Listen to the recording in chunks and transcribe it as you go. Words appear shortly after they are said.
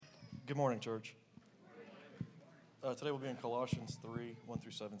Good morning, church. Today we'll be in Colossians 3, 1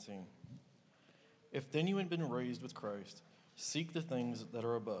 through 17. If then you had been raised with Christ, seek the things that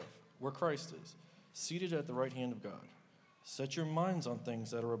are above, where Christ is, seated at the right hand of God. Set your minds on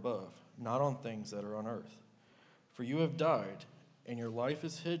things that are above, not on things that are on earth. For you have died, and your life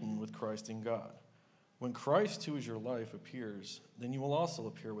is hidden with Christ in God. When Christ, who is your life, appears, then you will also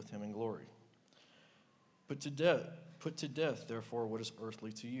appear with him in glory. Put to death, therefore, what is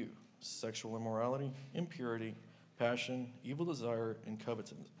earthly to you: sexual immorality, impurity, passion, evil desire, and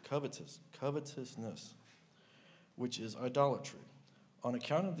covetousness, which is idolatry. On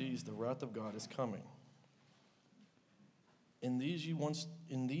account of these, the wrath of God is coming. In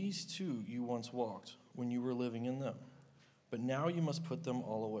these too you once walked when you were living in them. But now you must put them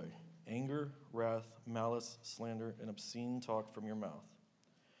all away: anger, wrath, malice, slander, and obscene talk from your mouth.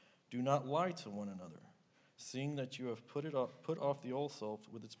 Do not lie to one another, seeing that you have put off the old self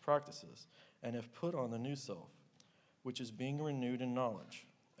with its practices, and have put on the new self, which is being renewed in knowledge,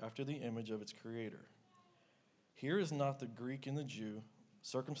 after the image of its creator. Here is not the Greek and the Jew,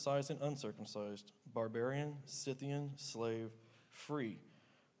 circumcised and uncircumcised, barbarian, Scythian, slave, free,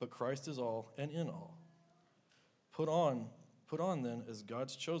 but Christ is all and in all. Put on then as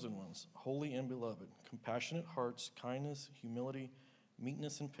God's chosen ones, holy and beloved, compassionate hearts, kindness, humility,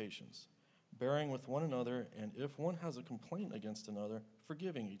 meekness, and patience, bearing with one another, and if one has a complaint against another,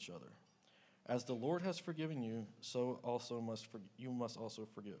 forgiving each other. As the Lord has forgiven you, so also you must also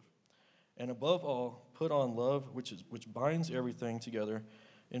forgive. And above all, put on love, which binds everything together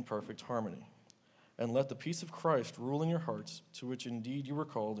in perfect harmony. And let the peace of Christ rule in your hearts, to which indeed you were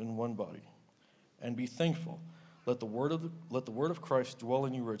called in one body. And be thankful. Let the word of Christ dwell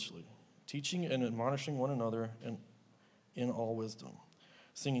in you richly, teaching and admonishing one another in all wisdom,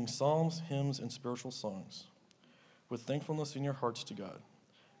 singing psalms, hymns, and spiritual songs, with thankfulness in your hearts to God.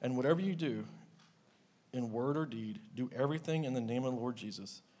 And whatever you do, in word or deed, do everything in the name of the Lord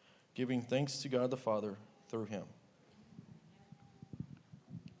Jesus, giving thanks to God the Father through him.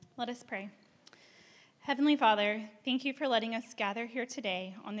 Let us pray. Heavenly Father, thank you for letting us gather here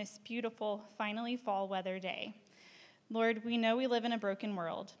today on this beautiful, finally fall weather day. Lord, we know we live in a broken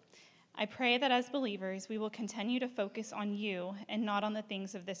world. I pray that as believers, we will continue to focus on you and not on the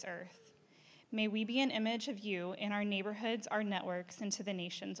things of this earth. May we be an image of you in our neighborhoods, our networks, and to the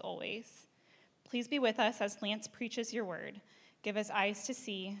nations always. Please be with us as Lance preaches your word. Give us eyes to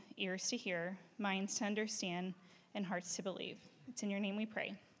see, ears to hear, minds to understand, and hearts to believe. It's in your name we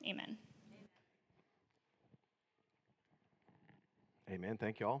pray. Amen. Amen.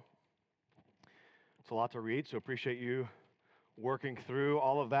 Thank you all. It's a lot to read, so appreciate you working through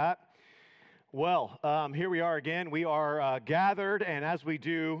all of that. Well, here we are again. We are gathered, and as we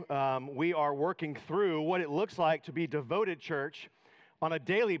do, we are working through what it looks like to be devoted church on a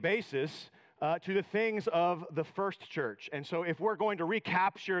daily basis to the things of the first church. And so if we're going to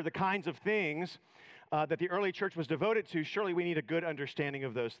recapture the kinds of things that the early church was devoted to, surely we need a good understanding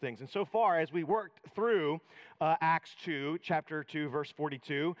of those things. And so far, as we worked through Acts 2, chapter 2, verse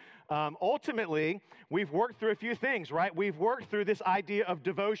 42, ultimately, we've worked through a few things, right? We've worked through this idea of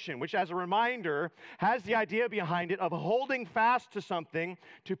devotion, which, as a reminder, has the idea behind it of holding fast to something,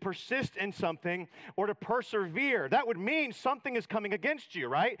 to persist in something, or to persevere. That would mean something is coming against you,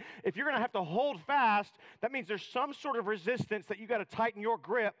 right? If you're going to have to hold fast, that means there's some sort of resistance that you got to tighten your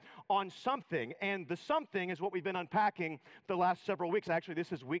grip on something. And the something is what we've been unpacking the last several weeks. Actually,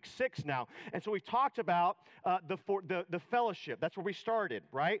 this is week 6 now. And so we've talked about the fellowship. That's where we started,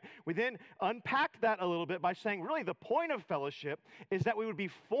 right? We then unpacked that a little bit by saying, really, the point of fellowship is that we would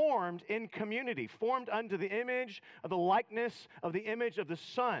be formed in community, formed unto the image of the likeness of the image of the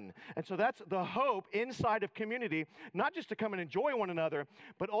Son. And so that's the hope inside of community, not just to come and enjoy one another,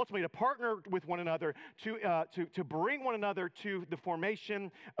 but ultimately to partner with one another to bring one another to the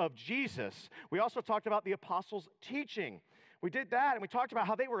formation of Jesus. We also talked about the apostles' teaching. We did that, and we talked about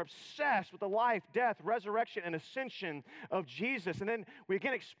how they were obsessed with the life, death, resurrection, and ascension of Jesus. And then we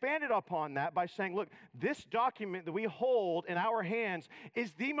again expanded upon that by saying, look, this document that we hold in our hands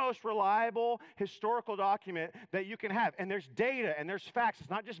is the most reliable historical document that you can have. And there's data, and there's facts. It's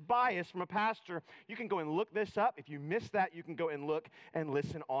not just bias from a pastor. You can go and look this up. If you miss that, you can go and look and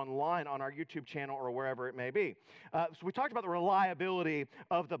listen online on our YouTube channel or wherever it may be. So we talked about the reliability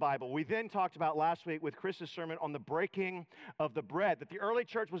of the Bible. We then talked about last week with Chris's sermon on the breaking of the bread, that the early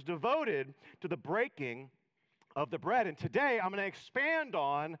church was devoted to the breaking of the bread. And today I'm going to expand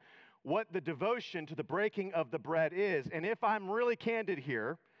on what the devotion to the breaking of the bread is. And if I'm really candid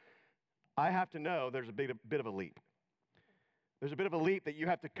here, I have to know there's a bit of a leap. There's a bit of a leap that you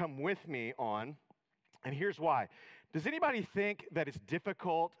have to come with me on. And here's why. Does anybody think that it's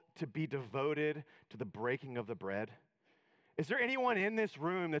difficult to be devoted to the breaking of the bread? Is there anyone in this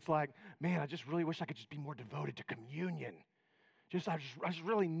room that's like, man, I just really wish I could just be more devoted to communion? I just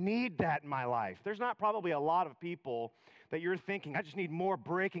really need that in my life. There's not probably a lot of people that you're thinking, I just need more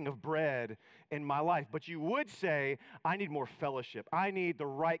breaking of bread in my life. But you would say, I need more fellowship. I need the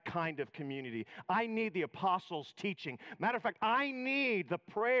right kind of community. I need the apostles' teaching. Matter of fact, I need the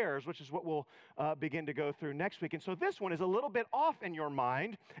prayers, which is what we'll begin to go through next week. And so this one is a little bit off in your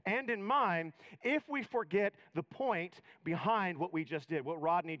mind and in mine if we forget the point behind what we just did, what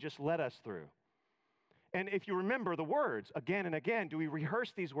Rodney just led us through. And if you remember the words again and again, do we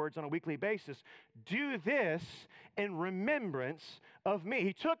rehearse these words on a weekly basis? Do this in remembrance of me.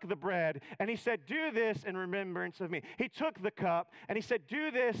 He took the bread and he said, do this in remembrance of me. He took the cup and he said,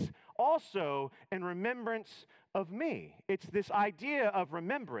 do this also in remembrance of me. It's this idea of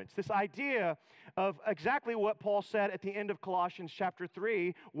remembrance, this idea of exactly what Paul said at the end of Colossians chapter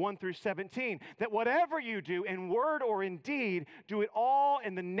 3, 1 through 17, that whatever you do in word or in deed, do it all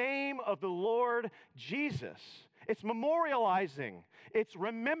in the name of the Lord Jesus. It's memorializing, it's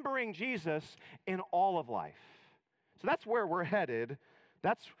remembering Jesus in all of life. So that's where we're headed.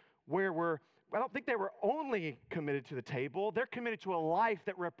 That's where I don't think they were only committed to the table. They're committed to a life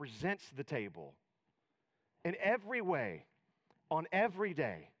that represents the table in every way, on every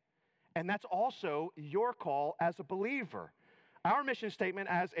day. And that's also your call as a believer. Our mission statement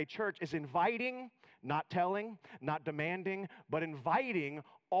as a church is inviting, not telling, not demanding, but inviting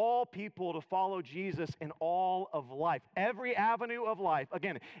all people to follow Jesus in all of life. Every avenue of life.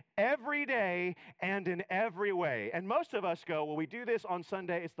 Again, every day and in every way. And most of us go, well, we do this on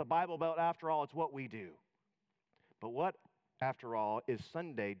Sunday. It's the Bible Belt after all. It's what we do. But what, after all, is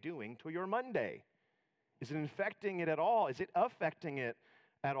Sunday doing to your Monday? Is it infecting it at all? Is it affecting it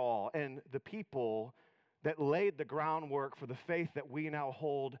at all? And the people that laid the groundwork for the faith that we now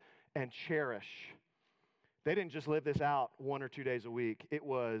hold and cherish, they didn't just live this out 1 or 2 days a week. It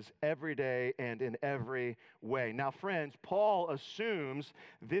was every day and in every way. Now, friends, Paul assumes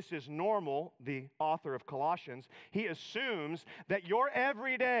this is normal, the author of Colossians. He assumes that your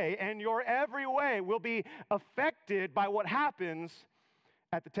every day and your every way will be affected by what happens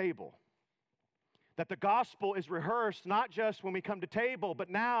at the table. That the gospel is rehearsed not just when we come to table, but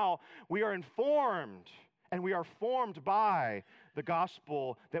now we are informed and we are formed by the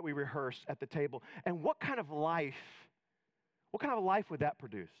gospel that we rehearse at the table. And what kind of life would that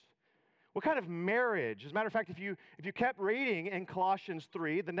produce? What kind of marriage? As a matter of fact, if you kept reading in Colossians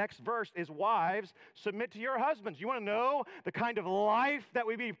 3, the next verse is, wives, submit to your husbands. You want to know the kind of life that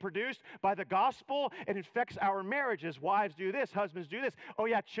would be produced by the gospel? It infects our marriages. Wives do this, husbands do this. Oh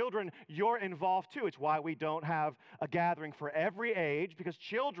yeah, children, you're involved too. It's why we don't have a gathering for every age, because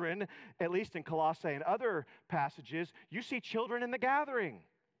children, at least in Colossae and other passages, you see children in the gathering.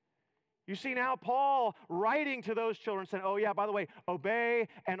 You see now Paul writing to those children saying, oh yeah, by the way, obey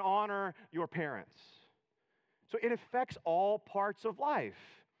and honor your parents. So it affects all parts of life.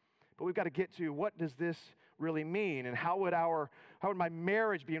 But we've got to get to, what does this really mean? And how would my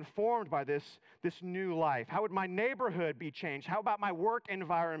marriage be informed by this new life? How would my neighborhood be changed? How about my work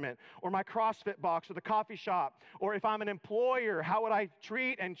environment or my CrossFit box or the coffee shop? Or if I'm an employer, how would I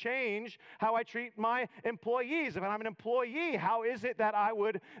treat and change how I treat my employees? If I'm an employee, how is it that I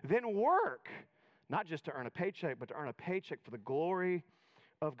would then work? Not just to earn a paycheck, but to earn a paycheck for the glory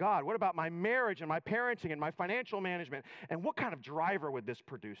of God. What about my marriage and my parenting and my financial management? And what kind of driver would this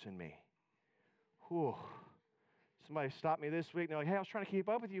produce in me? Whew. Somebody stopped me this week, and they're like, hey, I was trying to keep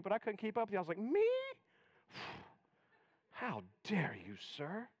up with you, but I couldn't keep up with you. I was like, me? How dare you,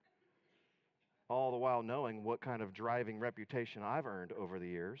 sir? All the while knowing what kind of driving reputation I've earned over the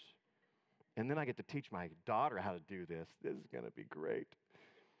years. And then I get to teach my daughter how to do this. This is going to be great.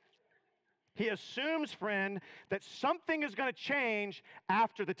 He assumes, friend, that something is going to change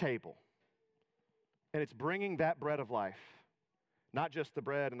after the table. And it's bringing that bread of life. Not just the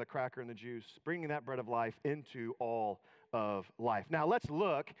bread and the cracker and the juice, bringing that bread of life into all of life. Now let's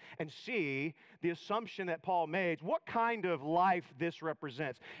look and see the assumption that Paul made, what kind of life this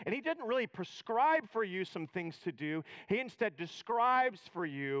represents. And he didn't really prescribe for you some things to do. He instead describes for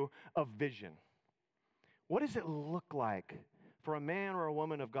you a vision. What does it look like for a man or a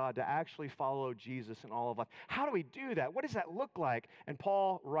woman of God to actually follow Jesus in all of life? How do we do that? What does that look like? And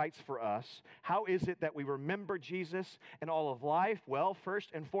Paul writes for us, how is it that we remember Jesus in all of life? Well, first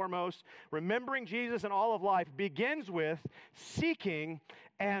and foremost, remembering Jesus in all of life begins with seeking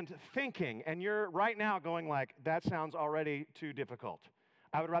and thinking. And you're right now going like, that sounds already too difficult.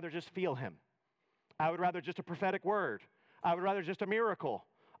 I would rather just feel him. I would rather just a prophetic word. I would rather just a miracle.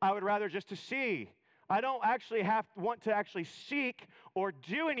 I would rather just to see. I don't actually want to actually seek or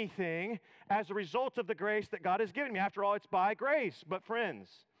do anything as a result of the grace that God has given me. After all, it's by grace. But friends,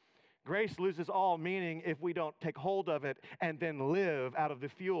 grace loses all meaning if we don't take hold of it and then live out of the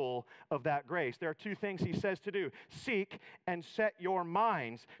fuel of that grace. There are two things he says to do: seek and set your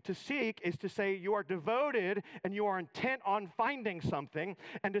minds. To seek is to say you are devoted and you are intent on finding something,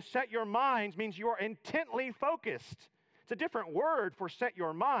 and to set your minds means you are intently focused. It's a different word for set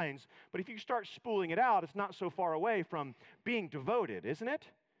your minds, but if you start spooling it out, it's not so far away from being devoted, isn't it?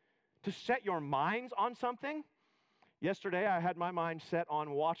 To set your minds on something. Yesterday, I had my mind set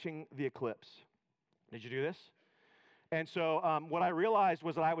on watching the eclipse. Did you do this? And so what I realized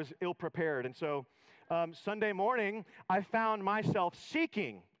was that I was ill-prepared. And so Sunday morning, I found myself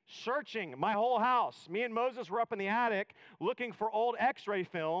searching my whole house. Me and Moses were up in the attic looking for old x-ray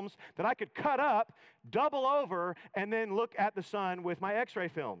films that I could cut up, double over, and then look at the sun with my x-ray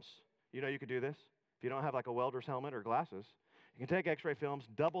films. You know you could do this if you don't have like a welder's helmet or glasses. You can take x-ray films,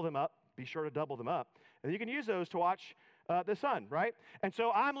 double them up, be sure to double them up, and you can use those to watch the sun, right? And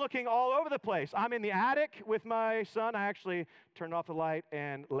so I'm looking all over the place. I'm in the attic with my son. I actually turned off the light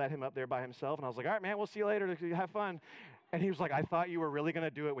and let him up there by himself, and I was like, all right, man, we'll see you later. Have fun. And he was like, I thought you were really going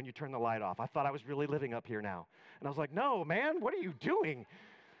to do it when you turned the light off. I thought I was really living up here now. And I was like, no, man, what are you doing?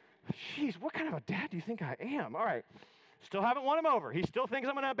 Jeez, what kind of a dad do you think I am? All right. Still haven't won him over. He still thinks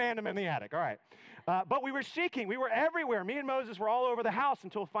I'm going to abandon him in the attic. All right. But we were seeking. We were everywhere. Me and Moses were all over the house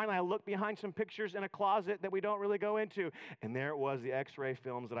until finally I looked behind some pictures in a closet that we don't really go into. And there it was, the x-ray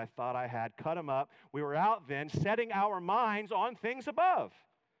films that I thought I had. Cut them up. We were out then setting our minds on things above.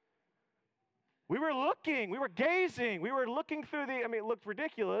 We were looking. We were gazing. We were looking through it looked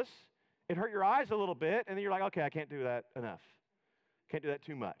ridiculous. It hurt your eyes a little bit. And then you're like, okay, I can't do that enough. Can't do that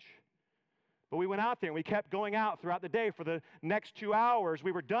too much. But we went out there and we kept going out throughout the day for the next 2 hours.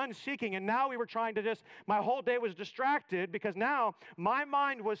 We were done seeking, and now we were trying to my whole day was distracted because now my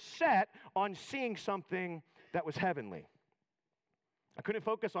mind was set on seeing something that was heavenly. I couldn't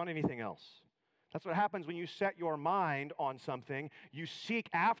focus on anything else. That's what happens when you set your mind on something. You seek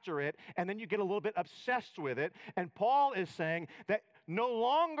after it, and then you get a little bit obsessed with it. And Paul is saying that no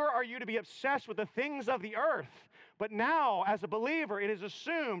longer are you to be obsessed with the things of the earth, but now, as a believer, it is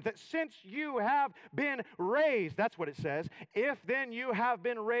assumed that since you have been raised, that's what it says, if then you have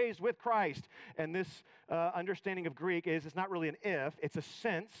been raised with Christ. And this understanding of Greek is, it's not really an if, it's a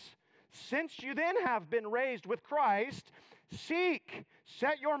since. Since you then have been raised with Christ, seek,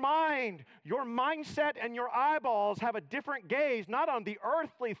 set your mind. Your mindset and your eyeballs have a different gaze, not on the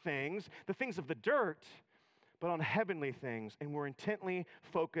earthly things, the things of the dirt, but on heavenly things, and we're intently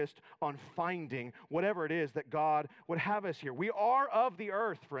focused on finding whatever it is that God would have us here. We are of the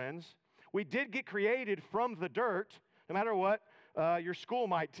earth, friends. We did get created from the dirt, no matter what your school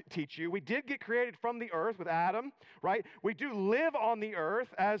might teach you. We did get created from the earth with Adam, right? We do live on the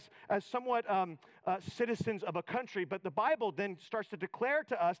earth as somewhat citizens of a country, but the Bible then starts to declare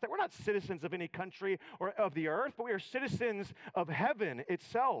to us that we're not citizens of any country or of the earth, but we are citizens of heaven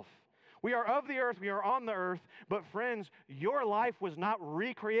itself. We are of the earth, we are on the earth, but friends, your life was not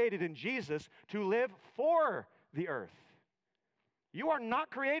recreated in Jesus to live for the earth. You are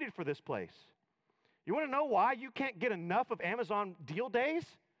not created for this place. You want to know why you can't get enough of Amazon deal days?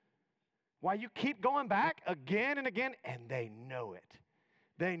 Why you keep going back again and again, and they know it.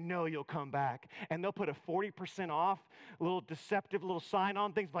 They know you'll come back, and they'll put a 40% off, little deceptive little sign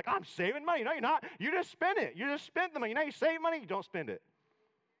on things like, I'm saving money. No, you're not. You just spend it. You just spent the money. You know, you save money, you don't spend it.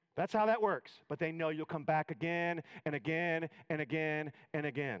 That's how that works. But they know you'll come back again and again and again and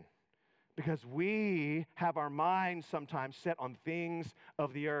again. Because we have our minds sometimes set on things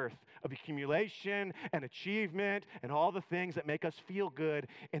of the earth, of accumulation and achievement and all the things that make us feel good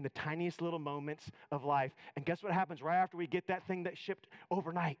in the tiniest little moments of life. And guess what happens right after we get that thing that shipped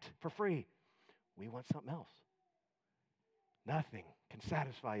overnight for free? We want something else. Nothing can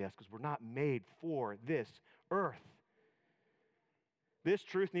satisfy us because we're not made for this earth. This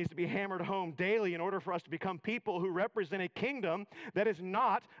truth needs to be hammered home daily in order for us to become people who represent a kingdom that is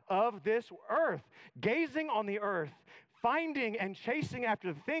not of this earth. Gazing on the earth, finding and chasing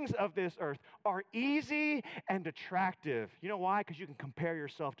after the things of this earth are easy and attractive. You know why? Because you can compare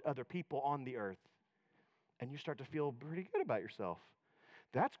yourself to other people on the earth, and you start to feel pretty good about yourself.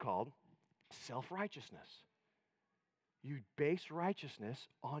 That's called self-righteousness. You base righteousness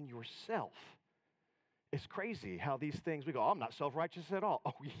on yourself. It's crazy how these things, we go, I'm not self-righteous at all.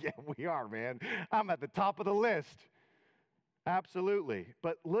 Oh, yeah, we are, man. I'm at the top of the list. Absolutely.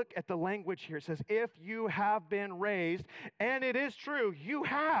 But look at the language here. It says, if you have been raised, and it is true, you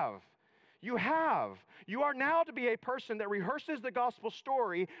have. You have. You are now to be a person that rehearses the gospel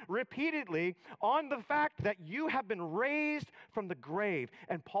story repeatedly on the fact that you have been raised from the grave.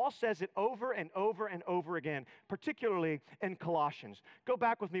 And Paul says it over and over and over again, particularly in Colossians. Go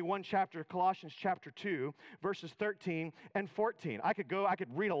back with me one chapter, Colossians chapter 2, verses 13 and 14. I could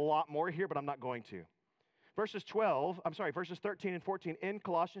read a lot more here, but I'm not going to. Verses 13 and 14 in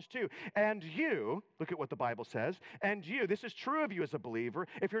Colossians 2. And you, look at what the Bible says, and you, this is true of you as a believer.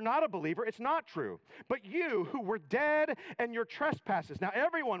 If you're not a believer, it's not true. But you who were dead in your trespasses. Now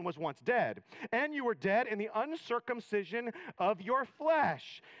everyone was once dead, and you were dead in the uncircumcision of your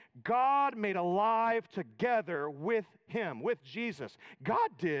flesh. God made alive together with him, with Jesus. God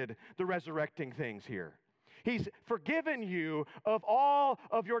did the resurrecting things here. He's forgiven you of all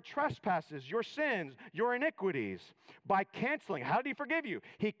of your trespasses, your sins, your iniquities by canceling. How did he forgive you?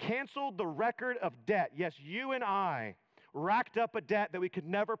 He canceled the record of debt. Yes, you and I racked up a debt that we could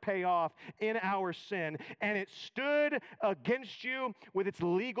never pay off in our sin, and it stood against you with its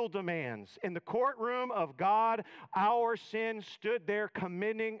legal demands. In the courtroom of God, our sin stood there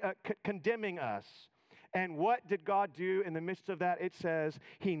condemning us. And what did God do in the midst of that? It says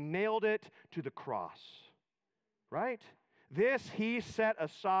he nailed it to the cross. Right? This he set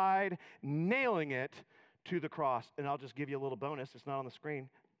aside, nailing it to the cross. And I'll just give you a little bonus. It's not on the screen.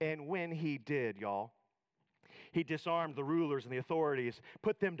 And when he did, y'all, he disarmed the rulers and the authorities,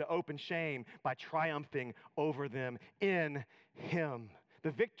 put them to open shame by triumphing over them in him.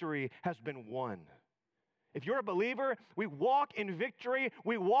 The victory has been won. If you're a believer, we walk in victory,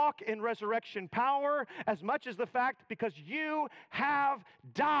 we walk in resurrection power, as much as the fact because you have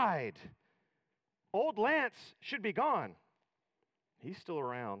died. Old Lance should be gone. He's still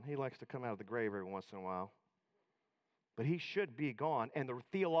around. He likes to come out of the grave every once in a while. But he should be gone. And the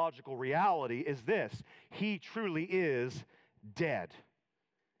theological reality is this: he truly is dead.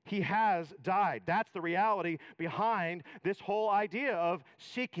 He has died. That's the reality behind this whole idea of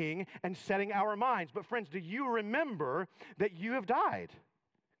seeking and setting our minds. But friends, do you remember that you have died?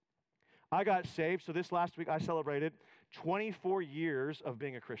 I got saved, so this last week I celebrated 24 years of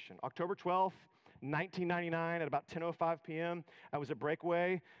being a Christian. October 12th, 1999 at about 10:05 p.m. I was at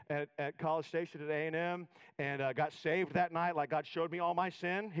Breakaway at College Station at A&M and got saved that night. Like God showed me all my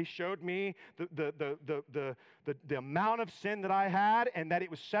sin. He showed me the amount of sin that I had and that it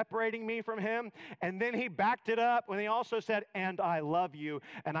was separating me from him. And then he backed it up when he also said, "And I love you."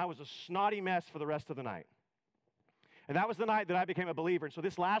 And I was a snotty mess for the rest of the night. And that was the night that I became a believer. And so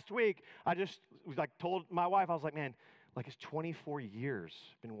this last week, I just told my wife, I was like, man, it's 24 years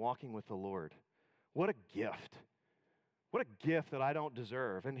been walking with the Lord. What a gift. What a gift that I don't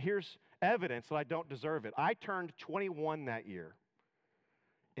deserve. And here's evidence that I don't deserve it. I turned 21 that year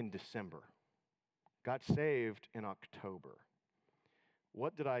in December. Got saved in October.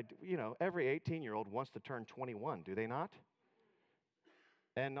 What did I do? You know, every 18-year-old wants to turn 21, do they not?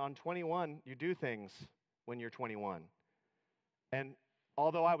 And on 21, you do things when you're 21. And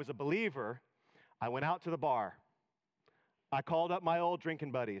although I was a believer, I went out to the bar. I called up my old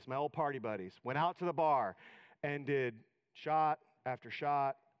drinking buddies, my old party buddies, went out to the bar and did shot after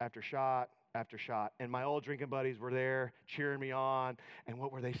shot after shot after shot. And my old drinking buddies were there cheering me on. And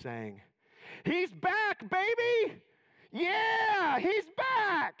what were they saying? "He's back, baby! Yeah, he's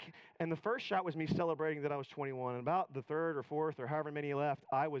back!" And the first shot was me celebrating that I was 21. And about the third or fourth or however many left,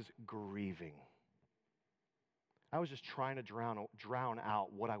 I was grieving. I was just trying to drown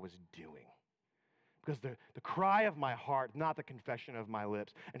out what I was doing. Because the cry of my heart, not the confession of my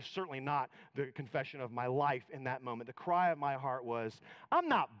lips, and certainly not the confession of my life in that moment, the cry of my heart was, I'm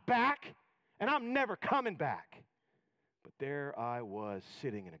not back, and I'm never coming back. But there I was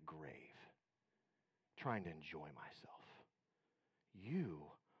sitting in a grave, trying to enjoy myself. You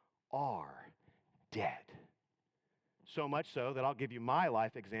are dead. So much so that I'll give you my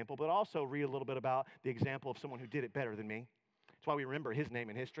life example, but also read a little bit about the example of someone who did it better than me. That's why we remember his name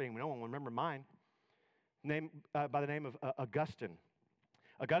in history, and no one will remember mine. By the name of Augustine.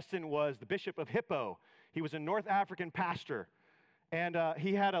 Augustine was the bishop of Hippo. He was a North African pastor. And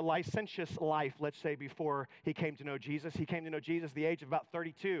he had a licentious life, let's say, before he came to know Jesus. He came to know Jesus at the age of about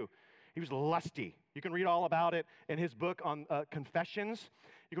 32. He was lusty. You can read all about it in his book on Confessions.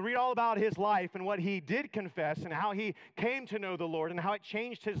 You can read all about his life and what he did confess and how he came to know the Lord and how it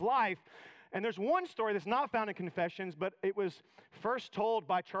changed his life. And there's one story that's not found in Confessions, but it was first told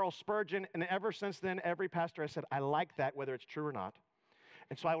by Charles Spurgeon, and ever since then, every pastor has said, I like that, whether it's true or not.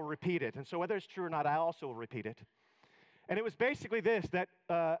 And so I will repeat it. And so whether it's true or not, I also will repeat it. And it was basically this, that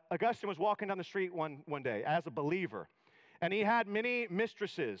Augustine was walking down the street one day as a believer, and he had many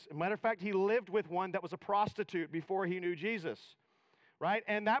mistresses. As a matter of fact, he lived with one that was a prostitute before he knew Jesus. right?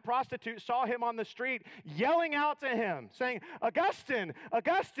 And that prostitute saw him on the street yelling out to him, saying, Augustine,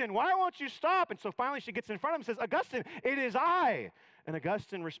 Augustine, why won't you stop? And so finally she gets in front of him and says, Augustine, it is I. And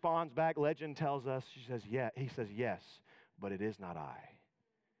Augustine responds back, legend tells us, he says, yes, but it is not I.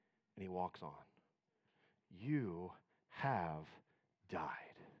 And he walks on. You have died.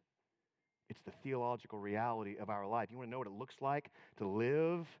 It's the theological reality of our life. You want to know what it looks like to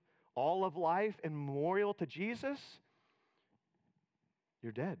live all of life in memorial to Jesus?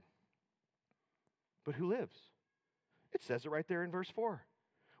 You're dead. But who lives? It says it right there in verse 4.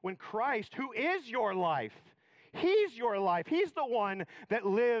 When Christ, who is your life, He's your life. He's the one that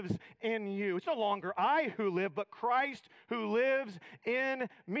lives in you. It's no longer I who live, but Christ who lives in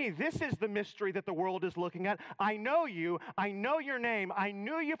me. This is the mystery that the world is looking at. I know you. I know your name. I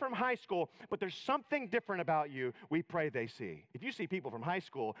knew you from high school, but there's something different about you we pray they see. If you see people from high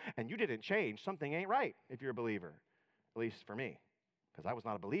school and you didn't change, something ain't right if you're a believer, at least for me, because I was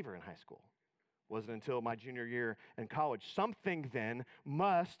not a believer in high school. Wasn't until my junior year in college. Something then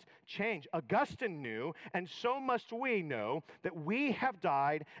must change. Augustine knew, and so must we know, that we have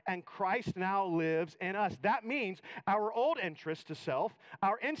died and Christ now lives in us. That means our old interest to self,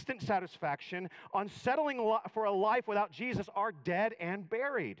 our instant satisfaction on settling for a life without Jesus are dead and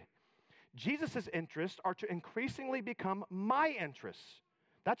buried. Jesus' interests are to increasingly become my interests.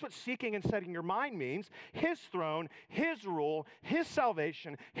 That's what seeking and setting your mind means. His throne, His rule, His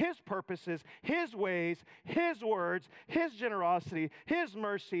salvation, His purposes, His ways, His words, His generosity, His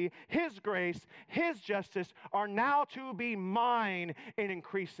mercy, His grace, His justice are now to be mine in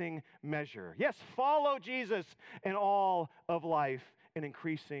increasing measure. Yes, follow Jesus in all of life in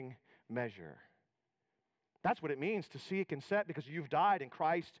increasing measure. That's what it means to seek and set, because you've died and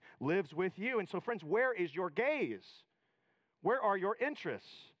Christ lives with you. And so, friends, where is your gaze? Where are your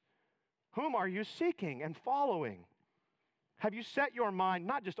interests? Whom are you seeking and following? Have you set your mind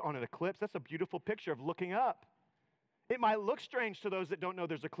not just on an eclipse? That's a beautiful picture of looking up. It might look strange to those that don't know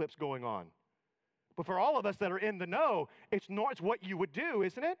there's eclipse going on. But for all of us that are in the know, it's what you would do,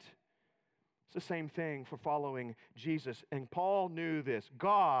 isn't it? It's the same thing for following Jesus. And Paul knew this.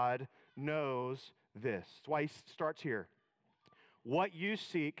 God knows this. That's why he starts here. What you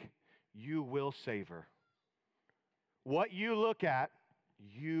seek, you will savor. What you look at,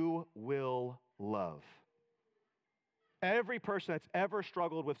 you will love. Every person that's ever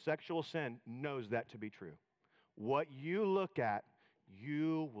struggled with sexual sin knows that to be true. What you look at,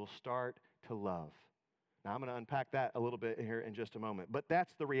 you will start to love. Now, I'm going to unpack that a little bit here in just a moment. But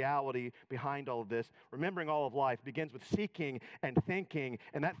that's the reality behind all of this. Remembering all of life begins with seeking and thinking,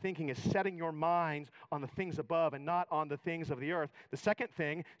 and that thinking is setting your minds on the things above and not on the things of the earth. The second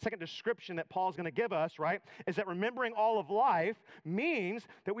description that Paul's going to give us, right, is that remembering all of life means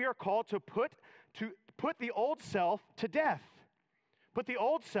that we are called to put the old self to death. Put the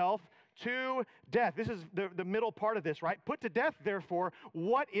old self to death. This is the middle part of this, right? Put to death, therefore,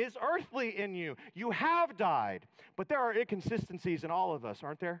 what is earthly in you. You have died. But there are inconsistencies in all of us,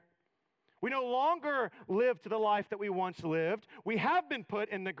 aren't there? We no longer live to the life that we once lived. We have been put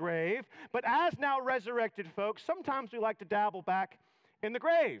in the grave. But as now resurrected folks, sometimes we like to dabble back in the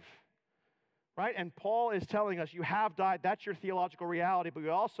grave, right? And Paul is telling us you have died. That's your theological reality. But we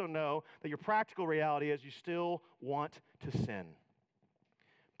also know that your practical reality is you still want to sin.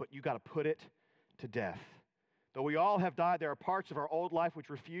 But you got to put it to death. Though we all have died, there are parts of our old life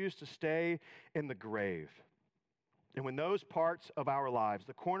which refuse to stay in the grave. And when those parts of our lives,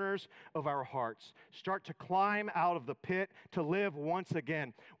 the corners of our hearts, start to climb out of the pit to live once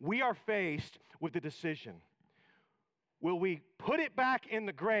again, we are faced with the decision. Will we put it back in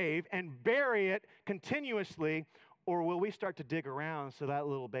the grave and bury it continuously, or will we start to dig around so that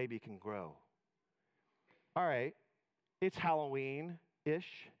little baby can grow? All right, it's Halloween-ish.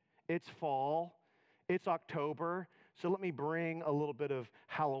 It's fall. It's October. So let me bring a little bit of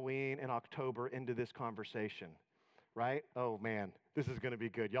Halloween and October into this conversation, right? Oh, man, this is going to be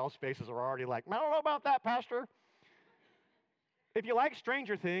good. Y'all's faces are already like, I don't know about that, Pastor. If you like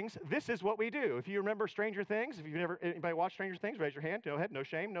Stranger Things, this is what we do. If you remember Stranger Things, if anybody watched Stranger Things, raise your hand. Go ahead. No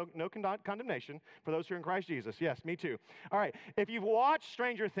shame, no condemnation for those who are in Christ Jesus. Yes, me too. All right. If you've watched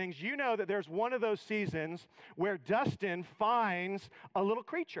Stranger Things, you know that there's one of those seasons where Dustin finds a little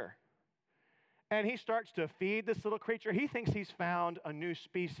creature. And he starts to feed this little creature. He thinks he's found a new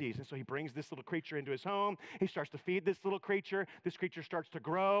species. And so he brings this little creature into his home. He starts to feed this little creature. This creature starts to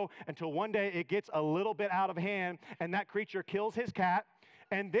grow until one day it gets a little bit out of hand, and that creature kills his cat.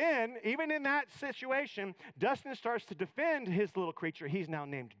 And then, even in that situation, Dustin starts to defend his little creature. He's now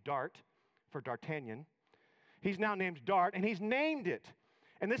named Dart for D'Artagnan. He's now named Dart, and he's named it.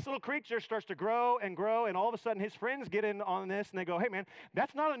 And this little creature starts to grow, and all of a sudden his friends get in on this, and they go, hey, man,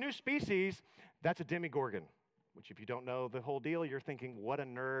 that's not a new species. That's a demigorgon, which if you don't know the whole deal, you're thinking, what a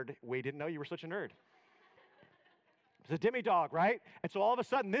nerd. We didn't know you were such a nerd. It's a demidog, right? And so all of a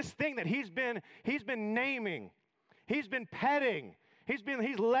sudden, this thing that he's been naming, he's been petting, he's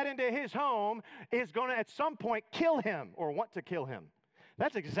let into his home, is going to at some point kill him or want to kill him.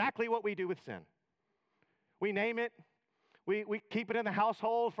 That's exactly what we do with sin. We name it. We keep it in the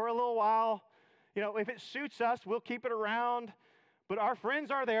household for a little while. You know, if it suits us, we'll keep it around. But our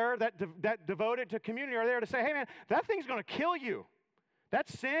friends are there that devoted to community are there to say, hey, man, that thing's going to kill you. That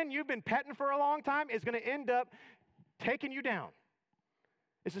sin you've been petting for a long time is going to end up taking you down.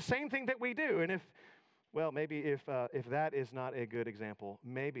 It's the same thing that we do. And if that is not a good example,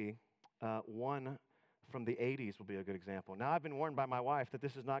 maybe one from the 80s will be a good example. Now, I've been warned by my wife that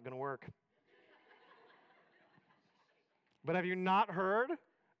this is not going to work. But have you not heard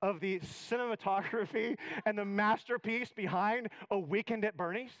of the cinematography and the masterpiece behind A Weekend at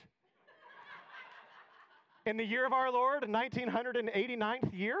Bernie's? In the year of our Lord,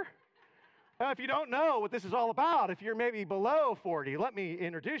 1989th year? If you don't know what this is all about, if you're maybe below 40, let me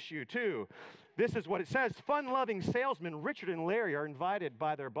introduce you to. This is what it says. Fun-loving salesmen Richard and Larry are invited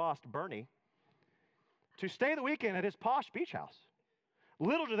by their boss, Bernie, to stay the weekend at his posh beach house.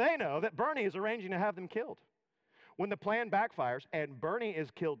 Little do they know that Bernie is arranging to have them killed. When the plan backfires and Bernie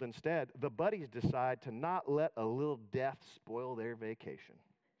is killed instead, the buddies decide to not let a little death spoil their vacation.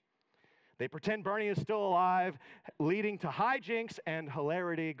 They pretend Bernie is still alive, leading to hijinks and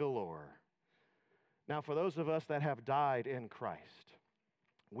hilarity galore. Now, for those of us that have died in Christ,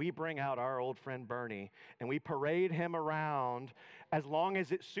 we bring out our old friend Bernie and we parade him around as long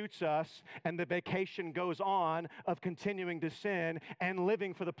as it suits us and the vacation goes on of continuing to sin and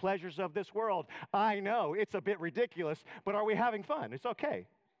living for the pleasures of this world. I know it's a bit ridiculous, but are we having fun? It's okay.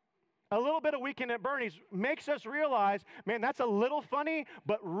 A little bit of Weekend at Bernie's makes us realize, man, that's a little funny,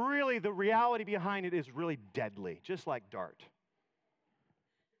 but really the reality behind it is really deadly, just like Dart.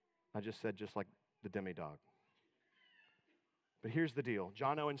 I just said just like the demidog. But here's the deal.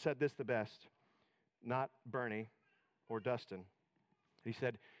 John Owen said this the best, not Bernie or Dustin. He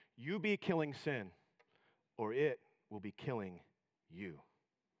said, you be killing sin, or it will be killing you.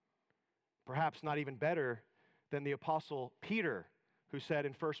 Perhaps not even better than the Apostle Peter, who said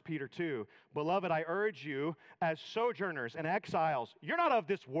in 1 Peter 2, beloved, I urge you as sojourners and exiles. You're not of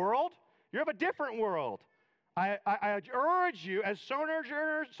this world. You're of a different world. I urge you as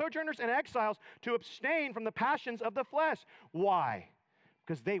sojourners and exiles to abstain from the passions of the flesh. Why?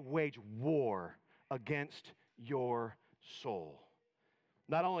 Because they wage war against your soul.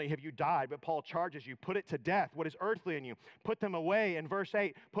 Not only have you died, but Paul charges you, put it to death, what is earthly in you. Put them away in verse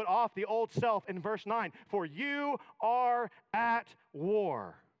 8. Put off the old self in verse 9. For you are at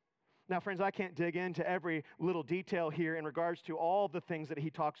war. Now, friends, I can't dig into every little detail here in regards to all the things that he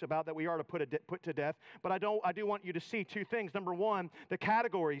talks about that we are to put to death, but I do want you to see two things. Number one, the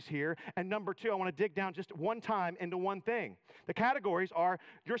categories here, and number two, I want to dig down just one time into one thing. The categories are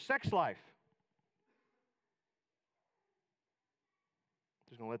your sex life.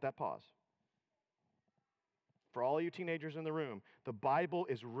 Just going to let that pause. For all you teenagers in the room, the Bible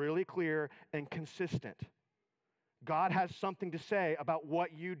is really clear and consistent. God has something to say about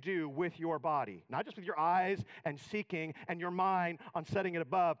what you do with your body. Not just with your eyes and seeking and your mind on setting it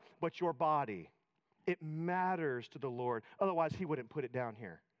above, but your body. It matters to the Lord. Otherwise, he wouldn't put it down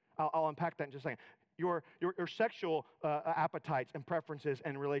here. I'll unpack that in just a second. Your sexual appetites and preferences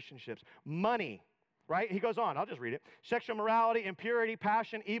and relationships. Money, right? He goes on. I'll just read it. Sexual morality, impurity,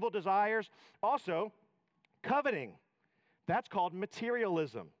 passion, evil desires. Also, coveting. That's called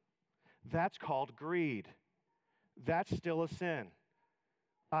materialism. That's called greed. That's still a sin.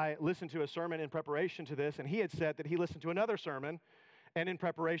 I listened to a sermon in preparation to this, and he had said that he listened to another sermon and in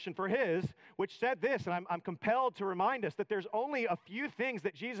preparation for his, which said this, and I'm compelled to remind us that there's only a few things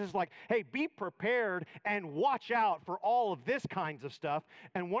that Jesus is like, hey, be prepared and watch out for all of this kinds of stuff.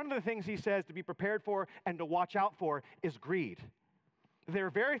 And one of the things he says to be prepared for and to watch out for is greed. There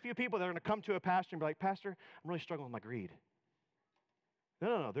are very few people that are going to come to a pastor and be like, Pastor, I'm really struggling with my greed.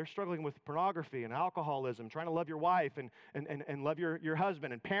 No. They're struggling with pornography and alcoholism, trying to love your wife and love your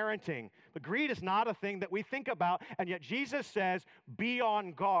husband and parenting. But greed is not a thing that we think about, and yet Jesus says, be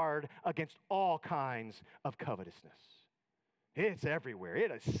on guard against all kinds of covetousness. It's everywhere.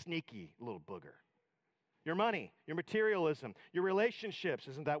 It's a sneaky little booger. Your money, your materialism, your relationships,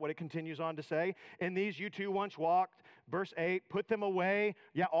 isn't that what it continues on to say? In these you two once walked, verse 8, put them away.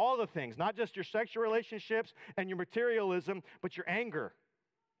 Yeah, all the things, not just your sexual relationships and your materialism, but your anger.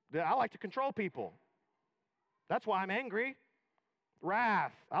 I like to control people. That's why I'm angry.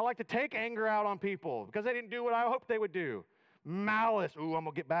 Wrath. I like to take anger out on people because they didn't do what I hoped they would do. Malice. Ooh, I'm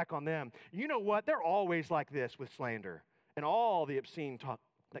going to get back on them. You know what? They're always like this with slander and all the obscene talk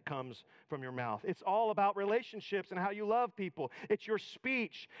that comes from your mouth. It's all about relationships and how you love people. It's your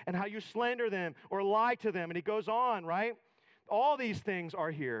speech and how you slander them or lie to them. And he goes on, right? All these things are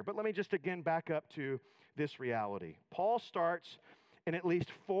here. But let me just again back up to this reality. Paul starts in at least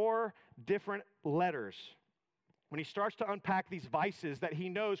 4 different letters when he starts to unpack these vices that he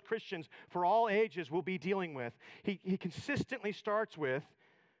knows Christians for all ages will be dealing with. He consistently starts with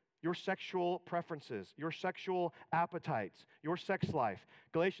your sexual preferences, your sexual appetites, your sex life.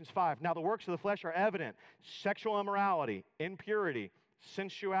 Galatians 5, now the works of the flesh are evident: sexual immorality, impurity,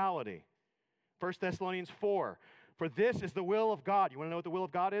 sensuality. 1 Thessalonians 4, for this is the will of God. You want to know what the will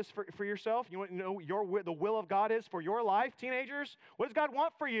of God is for yourself? You want to know the will of God is for your life, teenagers? What does God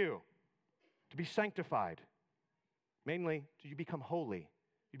want for you? To be sanctified. Mainly, do you become holy?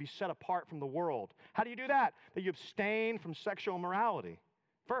 You be set apart from the world. How do you do that? That you abstain from sexual immorality.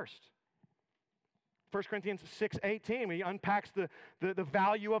 First, 1 Corinthians 6:18, when he unpacks the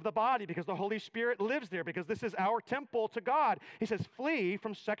value of the body because the Holy Spirit lives there, because this is our temple to God. He says, flee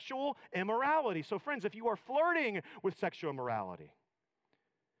from sexual immorality. So friends, if you are flirting with sexual immorality,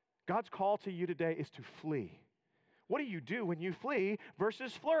 God's call to you today is to flee. What do you do when you flee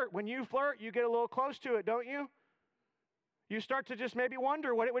versus flirt? When you flirt, you get a little close to it, don't you? You start to just maybe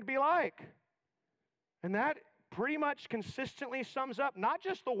wonder what it would be like. And that pretty much consistently sums up not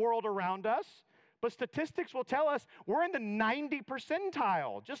just the world around us, but statistics will tell us we're in the 90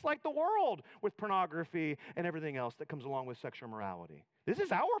 percentile, just like the world, with pornography and everything else that comes along with sexual morality. This is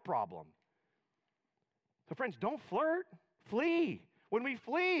our problem. So friends, don't flirt, flee. When we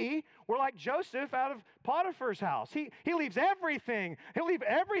flee, we're like Joseph out of Potiphar's house. He leaves everything. He'll leave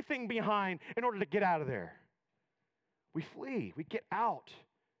everything behind in order to get out of there. We flee. We get out.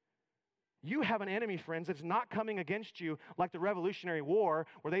 You have an enemy, friends, that's not coming against you like the Revolutionary War,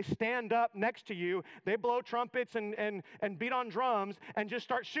 where they stand up next to you, they blow trumpets and beat on drums and just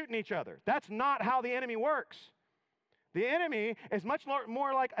start shooting each other. That's not how the enemy works. The enemy is much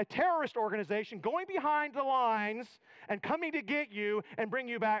more like a terrorist organization going behind the lines and coming to get you and bring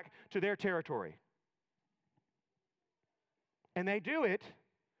you back to their territory. And they do it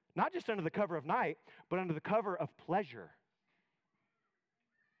not just under the cover of night, but under the cover of pleasure.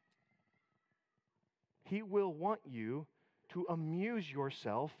 He will want you to amuse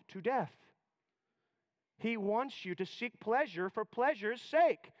yourself to death. He wants you to seek pleasure for pleasure's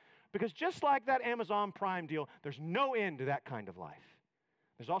sake. Because just like that Amazon Prime deal, there's no end to that kind of life.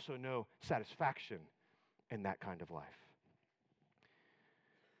 There's also no satisfaction in that kind of life.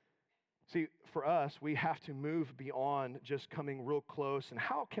 See, for us, we have to move beyond just coming real close. And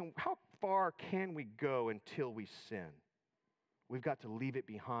how far can we go until we sin? We've got to leave it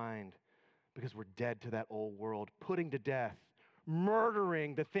behind because we're dead to that old world, putting to death,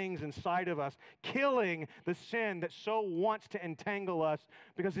 murdering the things inside of us, killing the sin that so wants to entangle us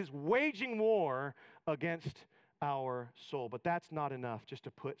because it's waging war against our soul. But that's not enough just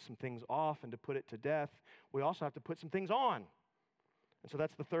to put some things off and to put it to death. We also have to put some things on. And so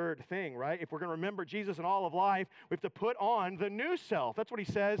that's the third thing, right? If we're going to remember Jesus in all of life, we have to put on the new self. That's what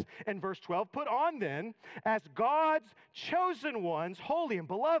he says in verse 12. Put on then, as God's chosen ones, holy and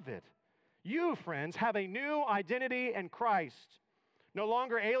beloved. You, friends, have a new identity in Christ. No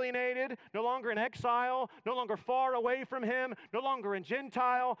longer alienated, no longer in exile, no longer far away from him, no longer a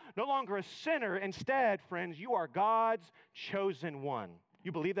Gentile, no longer a sinner. Instead, friends, you are God's chosen one.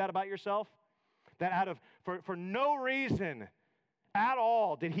 You believe that about yourself? That for no reason at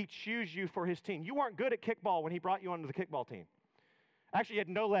all did he choose you for his team. You weren't good at kickball when he brought you onto the kickball team. Actually, you had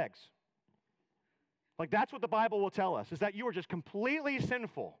no legs. Like, that's what the Bible will tell us, is that you were just completely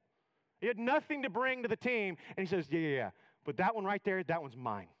sinful. You had nothing to bring to the team. And he says, yeah. But that one right there, that one's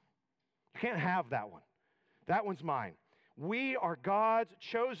mine. You can't have that one. That one's mine. We are God's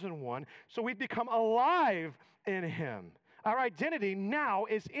chosen one, so we've become alive in him. Our identity now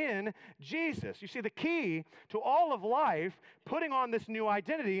is in Jesus. You see, the key to all of life, putting on this new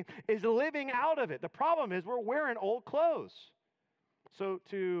identity, is living out of it. The problem is we're wearing old clothes. So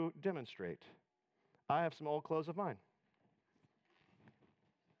to demonstrate, I have some old clothes of mine.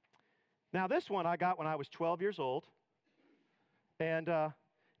 Now, this one I got when I was 12 years old, and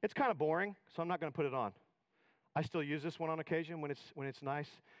it's kind of boring, so I'm not going to put it on. I still use this one on occasion when it's nice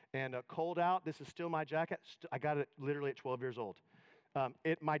and cold out. This is still my jacket. I got it literally at 12 years old.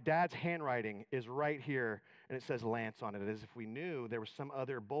 My dad's handwriting is right here, and it says Lance on it, as if we knew there was some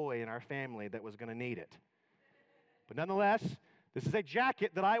other boy in our family that was going to need it. But nonetheless, This is a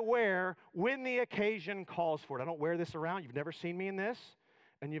jacket that I wear when the occasion calls for it. I don't wear this around. You've never seen me in this.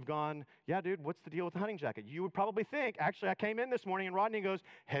 And you've gone, yeah, dude, what's the deal with the hunting jacket? You would probably think, actually, I came in this morning and Rodney goes,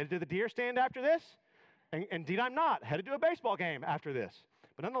 headed to the deer stand after this? And indeed, I'm not. Headed to a baseball game after this.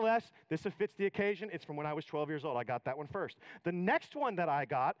 But nonetheless, this fits the occasion. It's from when I was 12 years old. I got that one first. The next one that I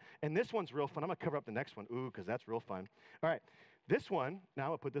got, and this one's real fun. I'm going to cover up the next one. Ooh, because that's real fun. All right. This one, now I'm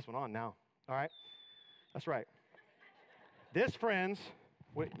going to put this one on now. All right. That's right. This, friends,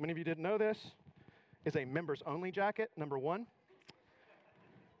 many of you didn't know this, is a members-only jacket, number one.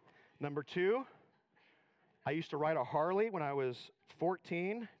 Number two, I used to ride a Harley when I was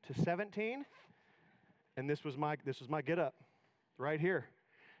 14 to 17, and this was my get-up right here.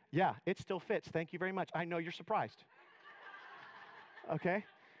 Yeah, it still fits. Thank you very much. I know you're surprised. Okay?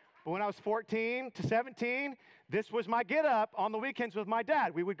 But when I was 14 to 17, this was my get-up on the weekends with my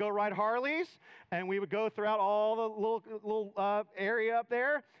dad. We would go ride Harleys, and we would go throughout all the little area up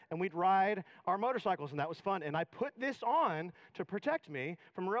there, and we'd ride our motorcycles, and that was fun. And I put this on to protect me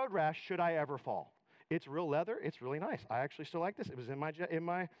from road rash should I ever fall. It's real leather. It's really nice. I actually still like this. It was in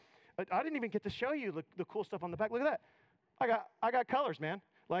my I didn't even get to show you the cool stuff on the back. Look at that. I got colors, man.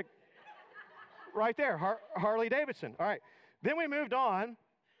 Like right there, Harley Davidson. All right. Then we moved on.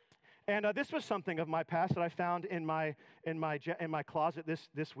 And this was something of my past that I found in my closet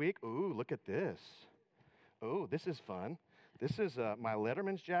this week. Ooh, look at this. Oh, this is fun. This is my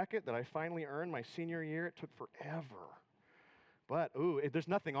Letterman's jacket that I finally earned my senior year. It took forever. But, ooh, there's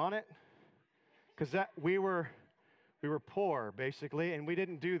nothing on it. Because we were poor, basically, and we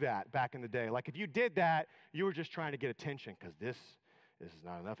didn't do that back in the day. Like, if you did that, you were just trying to get attention, because this is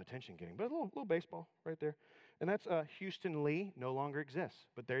not enough attention getting. But a little baseball right there. And that's Houston Lee, no longer exists.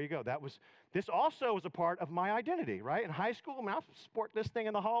 But there you go. This also was a part of my identity, right? In high school, I would sport this thing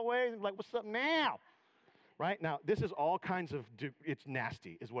in the hallway, like, what's up now? Right? Now, this is all kinds of, it's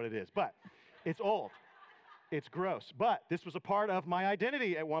nasty is what it is. But it's old. It's gross. But this was a part of my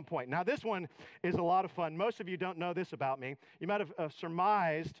identity at one point. Now, this one is a lot of fun. Most of you don't know this about me. You might have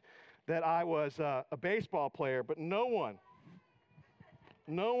surmised that I was a baseball player, but no one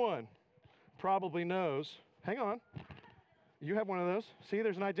probably knows. Hang on. You have one of those. See,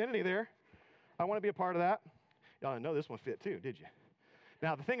 there's an identity there. I want to be a part of that. Y'all didn't know this one fit too, did you?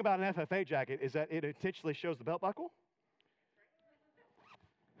 Now, the thing about an FFA jacket is that it intentionally shows the belt buckle.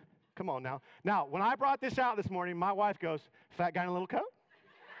 Come on now. Now, when I brought this out this morning, my wife goes, fat guy in a little coat?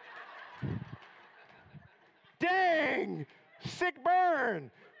 Dang! Sick burn!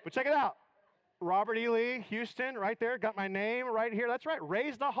 But check it out. Robert E. Lee, Houston, right there, got my name right here. That's right,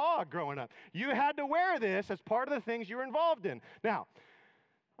 raised a hog growing up. You had to wear this as part of the things you were involved in. Now,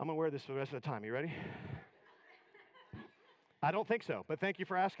 I'm going to wear this for the rest of the time. You ready? I don't think so, but thank you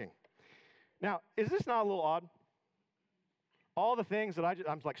for asking. Now, is this not a little odd? All the things that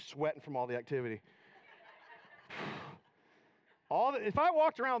I'm like sweating from all the activity. If I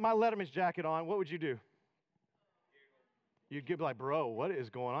walked around with my Letterman's jacket on, what would you do? You'd be like, bro, what is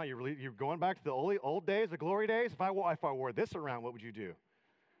going on? You're going back to the old days, the glory days? If I wore this around, what would you do?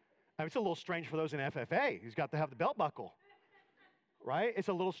 I mean, it's a little strange for those in FFA who's got to have the belt buckle, right? It's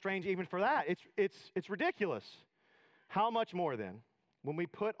a little strange even for that. It's ridiculous. How much more then when we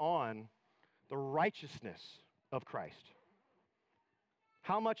put on the righteousness of Christ?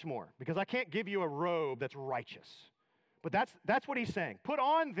 How much more? Because I can't give you a robe that's righteous. But that's what he's saying. Put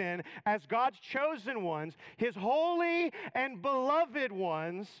on then, as God's chosen ones, his holy and beloved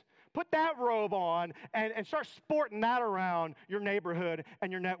ones, put that robe on and start sporting that around your neighborhood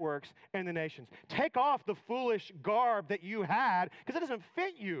and your networks and the nations. Take off the foolish garb that you had because it doesn't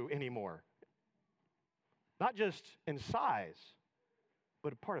fit you anymore. Not just in size,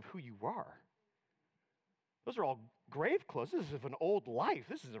 but a part of who you are. Those are all grave clothes. This is of an old life.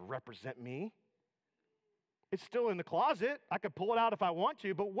 This doesn't represent me. It's still in the closet. I could pull it out if I want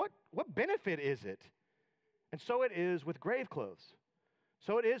to, but what benefit is it? And so it is with grave clothes.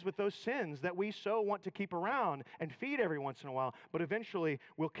 So it is with those sins that we so want to keep around and feed every once in a while, but eventually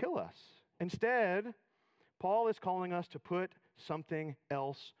will kill us. Instead, Paul is calling us to put something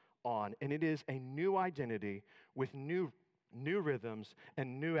else on, and it is a new identity with new rhythms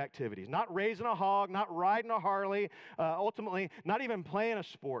and new activities. Not raising a hog, not riding a Harley, ultimately not even playing a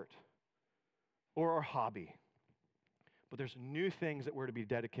sport or a hobby. But there's new things that we're to be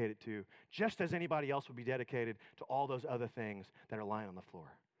dedicated to, just as anybody else would be dedicated to all those other things that are lying on the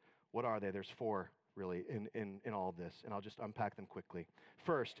floor. What are they? There's four, really, in all of this, and I'll just unpack them quickly.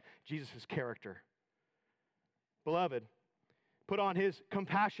 First, Jesus' character. Beloved, put on his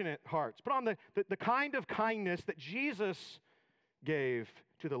compassionate hearts. Put on the kind of kindness that Jesus gave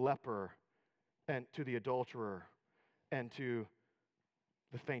to the leper and to the adulterer and to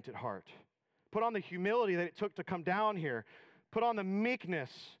the faint at heart. Put on the humility that it took to come down here. Put on the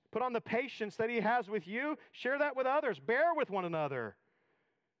meekness. Put on the patience that he has with you. Share that with others. Bear with one another.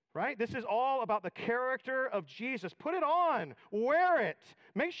 Right? This is all about the character of Jesus. Put it on. Wear it.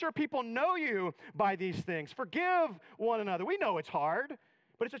 Make sure people know you by these things. Forgive one another. We know it's hard,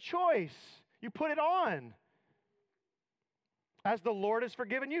 but it's a choice. You put it on. As the Lord has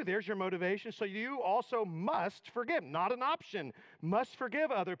forgiven you, there's your motivation. So you also must forgive. Not an option. Must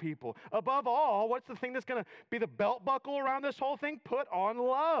forgive other people. Above all, what's the thing that's going to be the belt buckle around this whole thing? Put on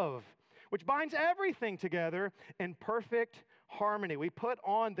love, which binds everything together in perfect harmony. We put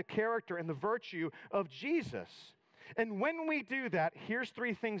on the character and the virtue of Jesus. And when we do that, here's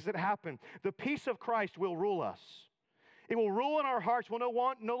three things that happen. The peace of Christ will rule us. It will rule in our hearts. We'll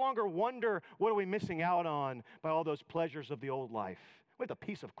no longer wonder, what are we missing out on by all those pleasures of the old life? We have the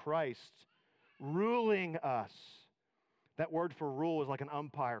peace of Christ ruling us. That word for rule is like an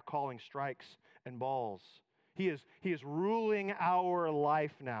umpire calling strikes and balls. He is ruling our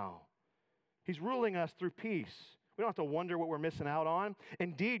life now. He's ruling us through peace. We don't have to wonder what we're missing out on.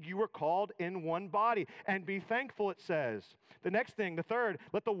 Indeed, you were called in one body. And be thankful, it says. The next thing, the third,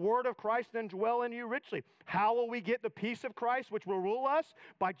 let the word of Christ then dwell in you richly. How will we get the peace of Christ, which will rule us?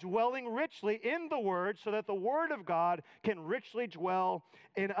 By dwelling richly in the word, so that the word of God can richly dwell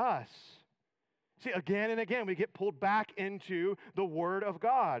in us. See, again and again, we get pulled back into the word of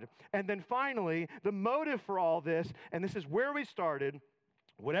God. And then finally, the motive for all this, and this is where we started,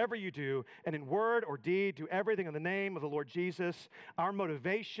 whatever you do, and in word or deed, do everything in the name of the Lord Jesus. Our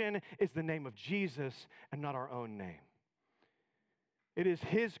motivation is the name of Jesus and not our own name. It is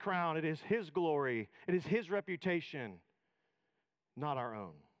his crown, it is his glory, it is his reputation, not our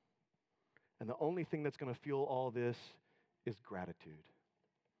own. And the only thing that's going to fuel all this is gratitude.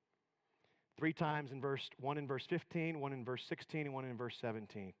 3 times in one in verse 15, one in verse 16, and one in verse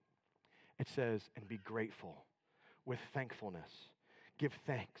 17. It says, and be grateful with thankfulness. Give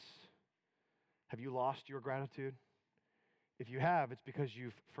thanks. Have you lost your gratitude? If you have, it's because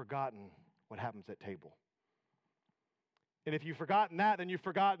you've forgotten what happens at table. And if you've forgotten that, then you've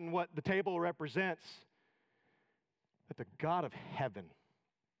forgotten what the table represents. That the God of heaven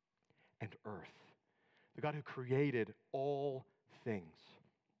and earth, the God who created all things,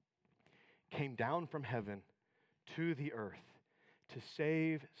 came down from heaven to the earth to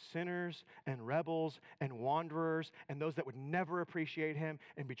save sinners and rebels and wanderers and those that would never appreciate him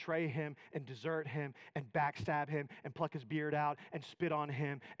and betray him and desert him and backstab him and pluck his beard out and spit on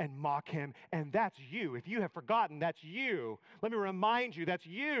him and mock him. And that's you. If you have forgotten, that's you. Let me remind you, that's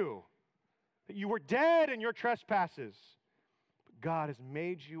you. That you were dead in your trespasses. But God has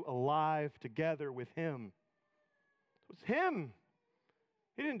made you alive together with him. It was him.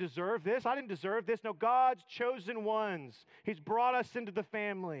 He didn't deserve this. I didn't deserve this. No, God's chosen ones. He's brought us into the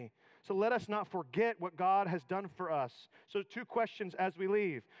family. So let us not forget what God has done for us. So 2 questions as we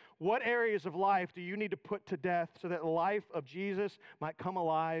leave. What areas of life do you need to put to death so that the life of Jesus might come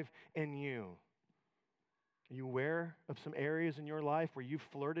alive in you? Are you aware of some areas in your life where you've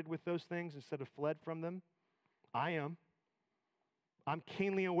flirted with those things instead of fled from them? I am. I'm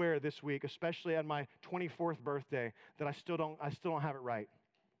keenly aware this week, especially on my 24th birthday, that I still don't have it right.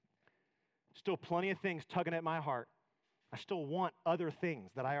 Still plenty of things tugging at my heart. I still want other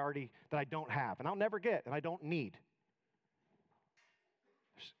things that I don't have, and I'll never get, and I don't need.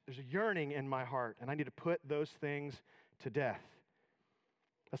 There's a yearning in my heart, and I need to put those things to death.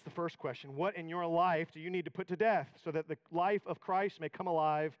 That's the first question. What in your life do you need to put to death so that the life of Christ may come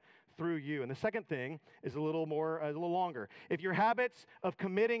alive through you? And the second thing is a little longer. If your habits of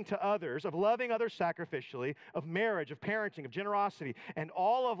committing to others, of loving others sacrificially, of marriage, of parenting, of generosity, and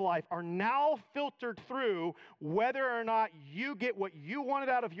all of life are now filtered through whether or not you get what you wanted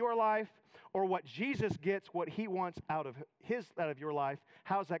out of your life or what Jesus gets what he wants out of your life,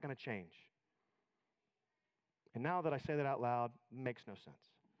 how's that going to change? And now that I say that out loud, it makes no sense.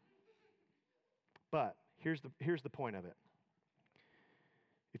 But here's the point of it.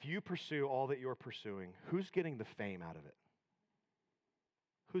 If you pursue all that you're pursuing, who's getting the fame out of it?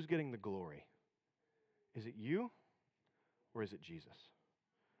 Who's getting the glory? Is it you or is it Jesus?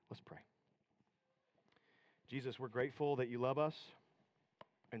 Let's pray. Jesus, we're grateful that you love us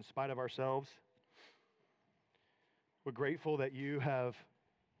in spite of ourselves. We're grateful that you have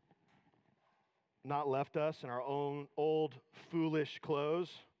not left us in our own old, foolish clothes.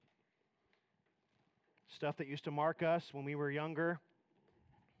 Stuff that used to mark us when we were younger.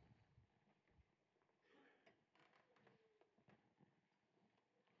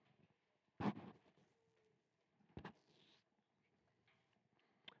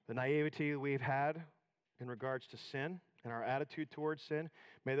 The naivety we've had in regards to sin and our attitude towards sin,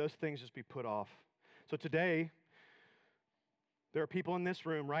 may those things just be put off. So today, there are people in this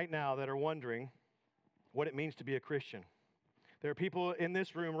room right now that are wondering what it means to be a Christian. There are people in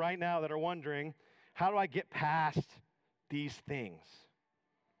this room right now that are wondering, how do I get past these things?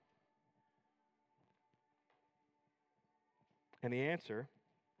 And the answer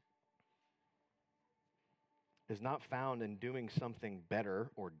is not found in doing something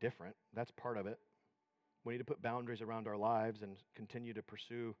better or different. That's part of it. We need to put boundaries around our lives and continue to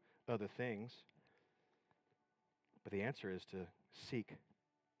pursue other things. But the answer is to seek.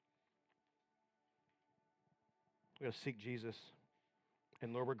 We got to seek Jesus.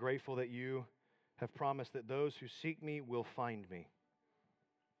 And Lord, we're grateful that you have promised that those who seek me will find me.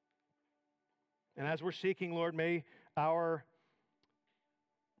 And as we're seeking, Lord, may our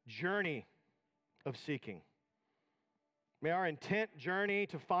journey of seeking, may our intent journey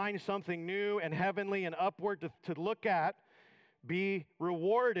to find something new and heavenly and upward to look at be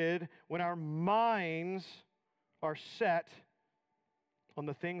rewarded when our minds are set on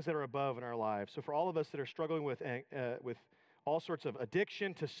the things that are above in our lives. So for all of us that are struggling with all sorts of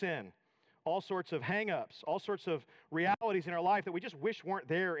addiction to sin, all sorts of hang-ups, all sorts of realities in our life that we just wish weren't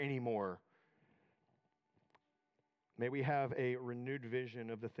there anymore, may we have a renewed vision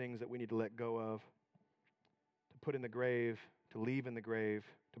of the things that we need to let go of, to put in the grave, to leave in the grave,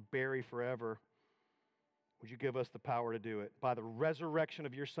 to bury forever. Would you give us the power to do it? By the resurrection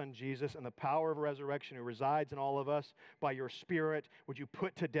of your Son Jesus and the power of resurrection who resides in all of us, by your Spirit, would you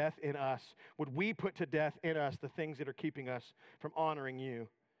put to death in us? Would we put to death in us the things that are keeping us from honoring you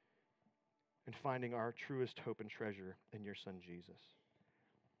and finding our truest hope and treasure in your Son Jesus?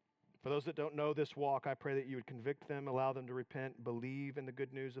 For those that don't know this walk, I pray that you would convict them, allow them to repent, believe in the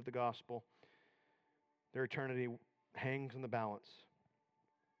good news of the gospel. Their eternity hangs in the balance.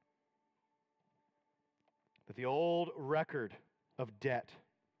 That the old record of debt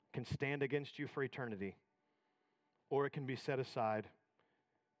can stand against you for eternity, or it can be set aside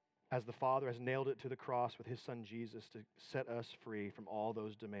as the Father has nailed it to the cross with his Son Jesus to set us free from all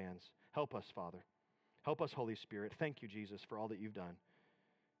those demands. Help us, Father. Help us, Holy Spirit. Thank you, Jesus, for all that you've done.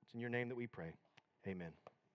 It's in your name that we pray. Amen.